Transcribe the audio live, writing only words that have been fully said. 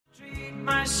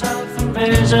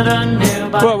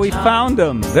Well, we found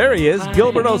him. There he is,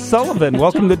 Gilbert O'Sullivan.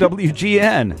 Welcome to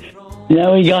WGN.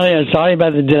 Yeah, we got here. Sorry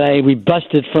about the delay. We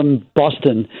busted from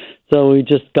Boston, so we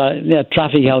just got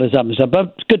traffic held us up and stuff.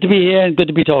 But it's good to be here and good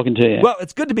to be talking to you. Well,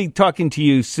 it's good to be talking to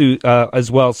you, Sue,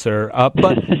 as well, sir.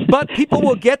 But people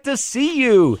will get to see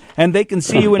you, and they can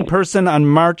see you in person on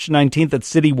March 19th at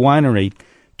City Winery,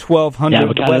 1200 Yeah,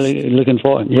 we're kind West of looking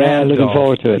forward. Yeah, Randolph. looking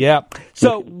forward to it. Yeah.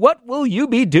 So, what will you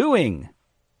be doing?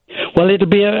 Well, it'll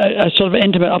be a sort of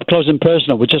intimate, up close and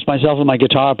personal with just myself and my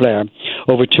guitar player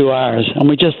over 2 hours.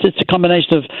 And it's a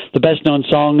combination of the best known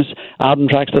songs, album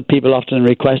tracks that people often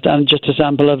request, and just a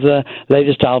sample of the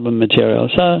latest album material.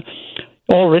 So,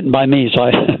 all written by me,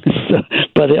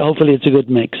 but hopefully it's a good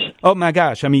mix. Oh my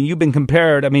gosh. I mean, you've been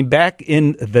compared, back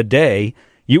in the day,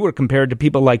 you were compared to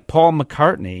people like Paul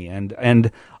McCartney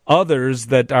and others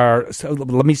that are, so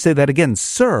let me say that again,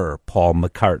 Sir Paul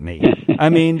McCartney. I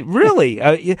mean, really,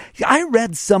 I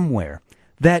read somewhere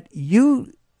that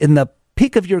you, in the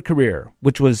peak of your career,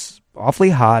 which was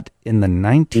awfully hot in the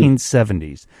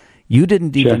 1970s, you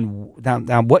didn't even,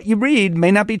 now what you read may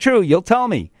not be true, you'll tell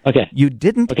me. Okay. You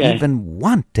didn't even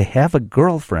want to have a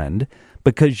girlfriend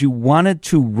because you wanted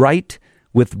to write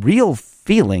with real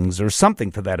feelings or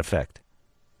something to that effect.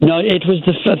 No, it was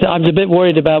I was a bit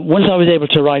worried about, once I was able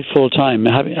to write full-time,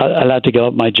 allowed to go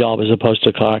up my job as opposed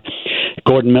to Clark,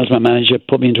 Gordon Mills, my manager,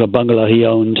 put me into a bungalow he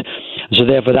owned. So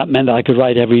therefore that meant that I could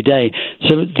write every day.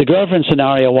 So the girlfriend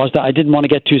scenario was that I didn't want to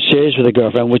get too serious with a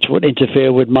girlfriend, which would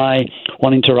interfere with my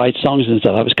wanting to write songs and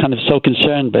stuff. I was kind of so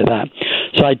concerned by that.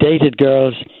 So I dated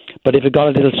girls, but if it got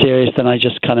a little serious, then I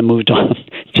just kind of moved on,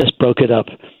 just broke it up.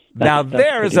 Now,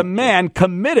 there's a man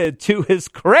committed to his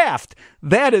craft.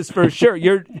 That is for sure.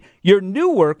 Your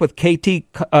new work with Katie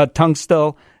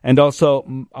Tunstall and also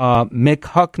Mick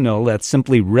Hucknall, that's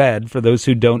Simply Red, for those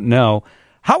who don't know.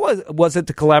 How was it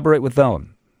to collaborate with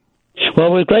them? Well,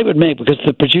 it was great with Mick because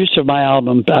the producer of my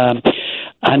album,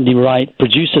 Andy Wright,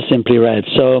 produced Simply Red.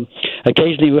 So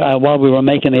occasionally while we were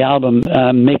making the album,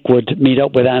 Mick would meet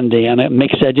up with Andy, and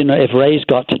Mick said, if Ray's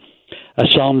got a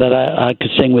song that I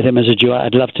could sing with him as a duet,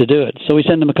 I'd love to do it. So we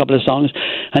sent him a couple of songs,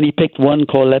 and he picked one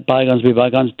called Let Bygones Be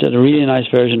Bygones, did a really nice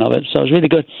version of it. So it was really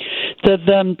good.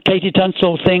 The Katie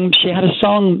Tunstall thing, she had a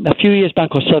song a few years back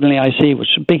called Suddenly I See, which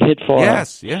was a big hit for her.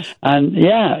 Yes. And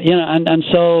and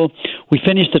so we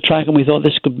finished the track, and we thought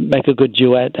this could make a good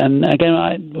duet. And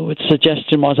again, the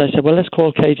suggestion was, I said, well, let's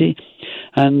call Katie.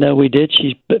 And we did.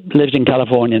 She lives in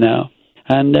California now.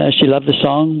 And she loved the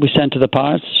song. We sent her the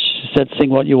parts. She said, sing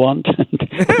what you want.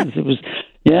 It was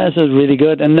really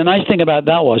good. And the nice thing about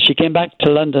that was she came back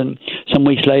to London some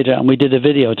weeks later, and we did a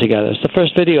video together. It's the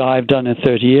first video I've done in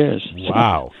 30 years.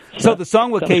 Wow. So the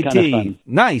song with KT, kind of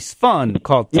nice, fun,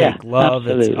 called Take Love.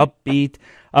 Absolutely. It's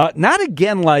upbeat. Not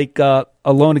again like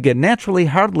Alone Again, naturally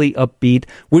hardly upbeat.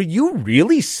 Were you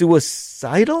really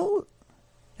suicidal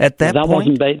at that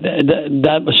point? Steve,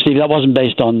 that wasn't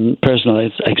based on personal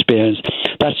experience.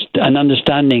 That's an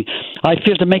understanding. I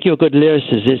feel to make you a good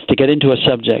lyricist is to get into a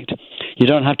subject. You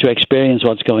don't have to experience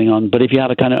what's going on, but if you have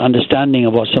a kind of understanding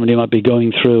of what somebody might be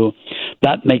going through,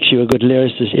 that makes you a good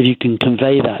lyricist if you can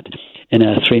convey that in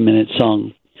a 3-minute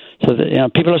song. So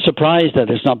that, people are surprised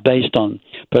that it's not based on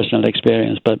personal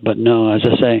experience, but no, as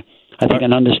I say, I think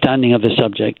an understanding of the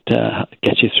subject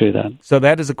gets you through that. So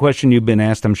that is a question you've been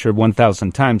asked, I'm sure,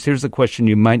 1,000 times. Here's a question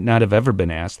you might not have ever been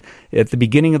asked. At the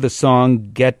beginning of the song,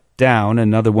 Get Down,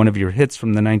 another one of your hits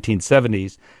from the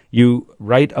 1970s, you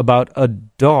write about a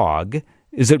dog.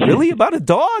 Is it really about a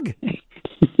dog?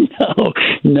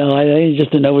 No, I think it's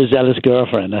just an overzealous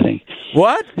girlfriend, I think.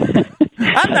 What?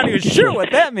 I'm not even sure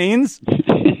what that means.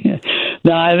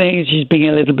 No, I think she's being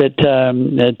a little bit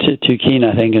too keen,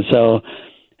 I think, and so...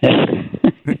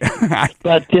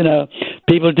 But,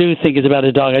 people do think it's about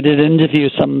a dog. I did an interview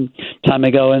some time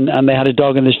ago, and they had a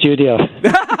dog in the studio.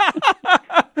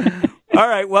 All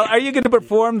right. Well, are you going to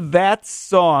perform that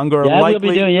song? Or we'll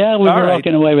be doing. Yeah, we'll be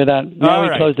rocking away with that. Now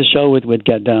we close the show with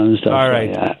Get Down and stuff. All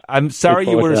right. So, I'm sorry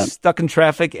you were stuck in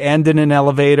traffic and in an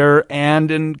elevator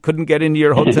and couldn't get into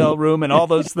your hotel room and all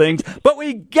those things. But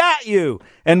we got you.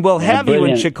 And we'll have you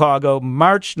in Chicago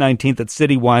March 19th at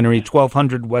City Winery,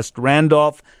 1200 West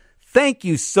Randolph. Thank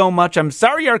you so much. I'm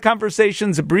sorry our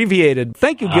conversation's abbreviated.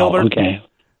 Thank you, Gilbert. Okay.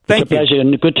 Thank you. It's a pleasure.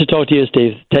 And good to talk to you,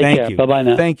 Steve. Take care. Bye-bye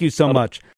now. Thank you so much.